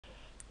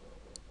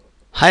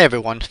Hi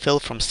everyone, Phil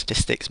from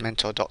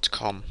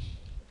statisticsmentor.com.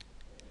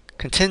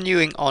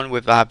 Continuing on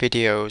with our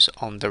videos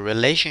on the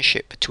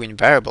relationship between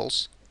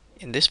variables,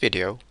 in this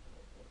video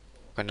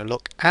we're going to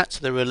look at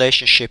the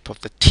relationship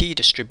of the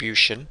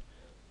t-distribution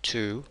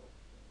to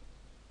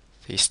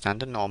the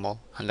standard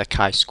normal and the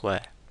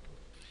chi-square.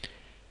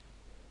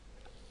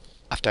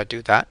 After I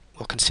do that,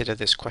 we'll consider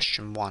this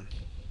question 1.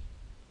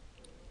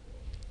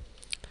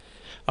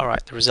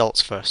 Alright, the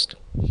results first.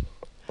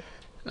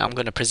 I'm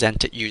going to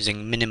present it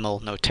using minimal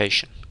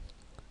notation.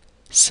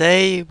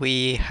 Say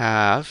we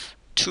have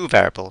two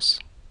variables.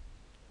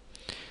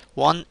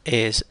 One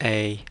is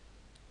a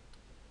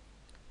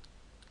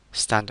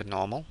standard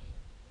normal.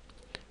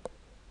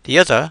 The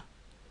other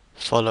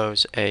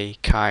follows a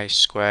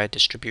chi-square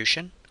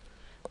distribution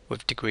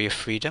with degree of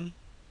freedom.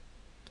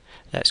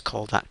 Let's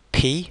call that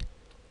P.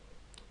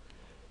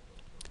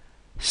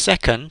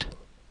 Second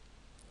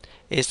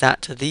is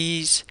that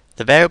the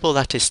variable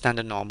that is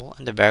standard normal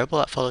and the variable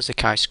that follows the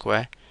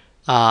chi-square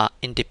are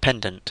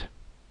independent.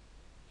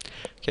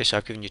 Okay, so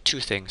I've given you two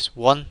things.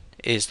 One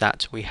is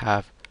that we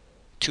have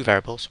two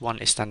variables. One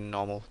is standard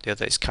normal, the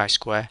other is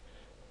chi-square.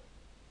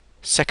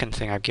 Second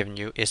thing I've given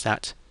you is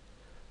that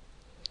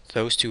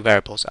those two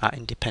variables are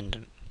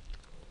independent.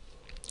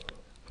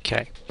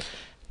 Okay,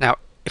 now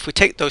if we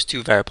take those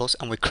two variables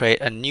and we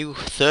create a new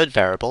third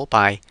variable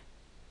by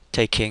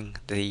taking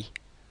the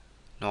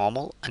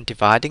normal and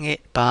dividing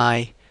it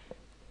by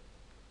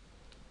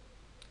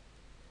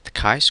the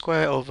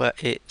chi-square over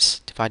its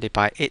divided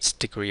by its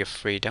degree of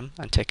freedom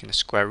and taking the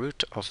square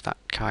root of that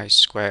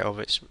chi-square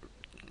over its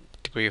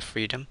degree of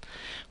freedom,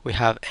 we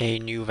have a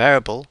new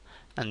variable,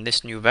 and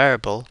this new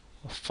variable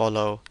will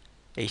follow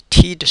a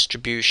t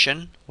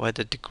distribution where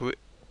the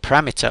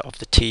parameter of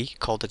the t,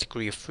 called the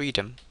degree of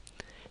freedom,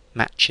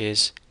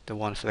 matches the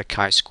one for the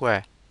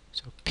chi-square,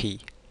 so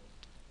p.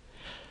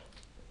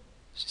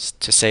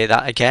 To say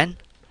that again,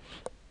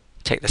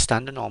 take the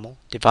standard normal,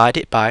 divide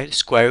it by the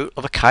square root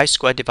of a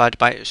chi-square divided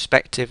by its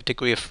respective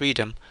degree of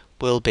freedom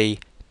will be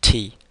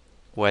t,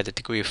 where the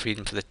degree of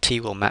freedom for the t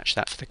will match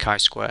that for the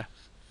chi-square.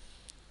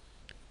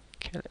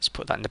 Okay, let's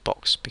put that in the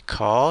box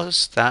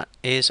because that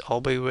is all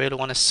we really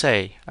want to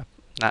say.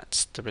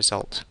 That's the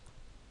result.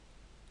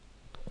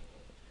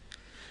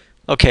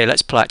 Okay,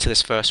 let's apply it to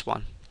this first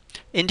one.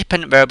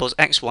 Independent variables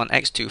x1,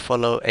 x2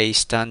 follow a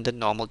standard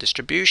normal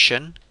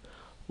distribution.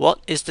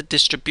 What is the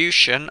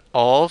distribution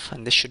of,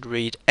 and this should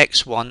read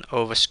x1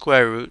 over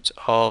square root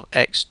of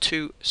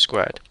x2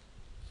 squared?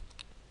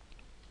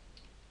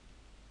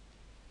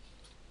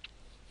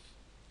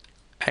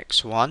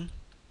 x1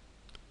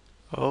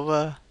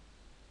 over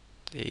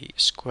the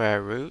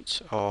square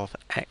root of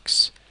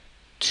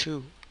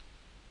x2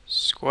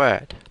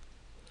 squared.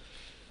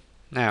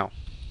 Now,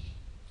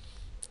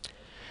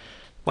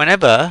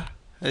 whenever,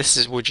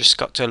 we've just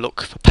got to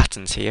look for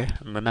patterns here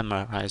and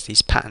memorize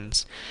these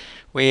patterns.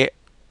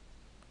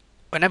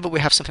 Whenever we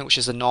have something which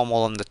is a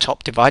normal on the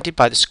top divided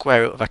by the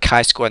square root of a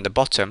chi-square on the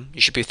bottom,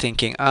 you should be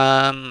thinking,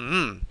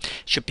 it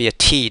should be a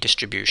t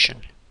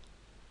distribution.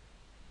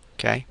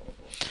 Okay,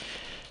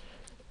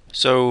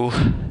 so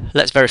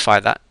let's verify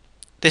that.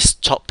 This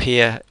top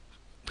here,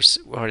 which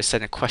we already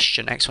said in the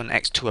question, x1 and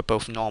x2 are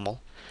both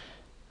normal.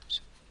 So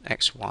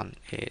x1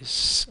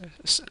 is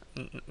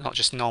not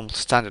just normal,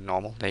 standard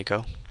normal, there you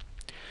go.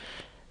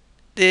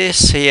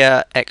 This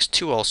here,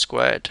 x2 all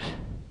squared,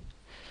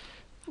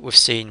 we've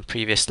seen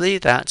previously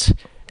that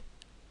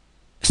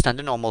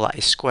standard normal that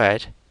is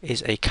squared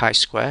is a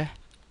chi-square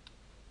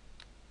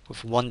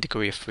with 1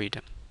 degree of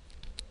freedom.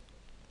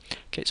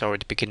 Okay, it's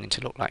already beginning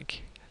to look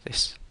like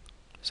this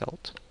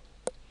result.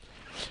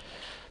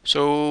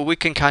 So we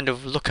can kind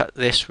of look at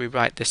this, we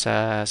write this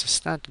as a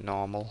standard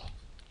normal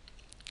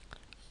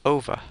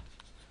over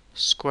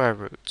square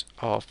root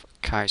of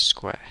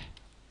chi-square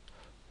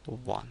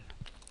 1.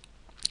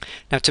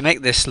 Now to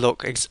make this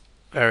look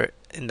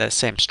in the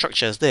same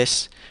structure as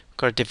this, we've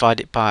got to divide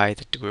it by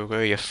the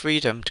degree of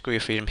freedom. Degree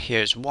of freedom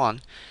here is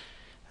 1.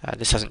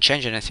 This hasn't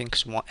changed anything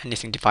because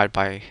anything divided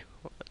by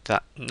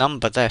that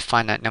number there,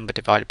 finite number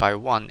divided by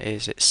 1,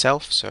 is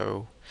itself,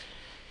 so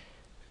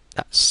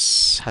that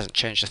hasn't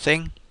changed a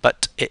thing,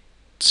 but its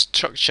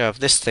structure of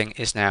this thing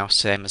is now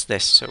same as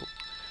this. So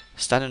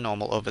standard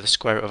normal over the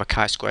square root of a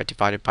chi-square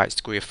divided by its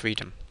degree of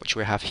freedom, which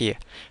we have here.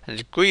 And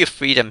the degree of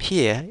freedom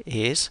here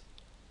is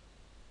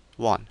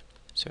 1.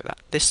 So that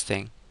this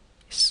thing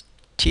is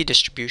t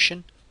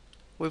distribution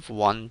with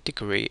 1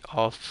 degree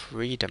of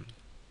freedom.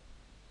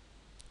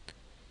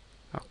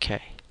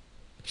 Okay.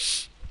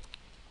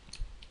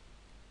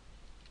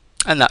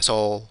 And that's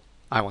all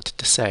I wanted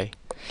to say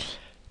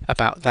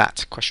about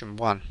that, question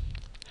 1.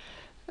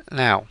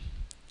 Now,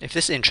 if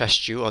this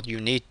interests you or you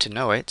need to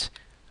know it,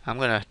 I'm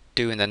going to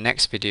do in the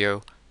next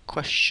video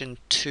question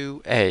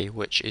 2a,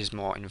 which is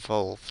more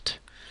involved.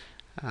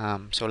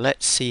 So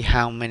let's see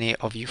how many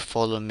of you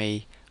follow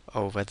me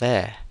over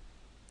there.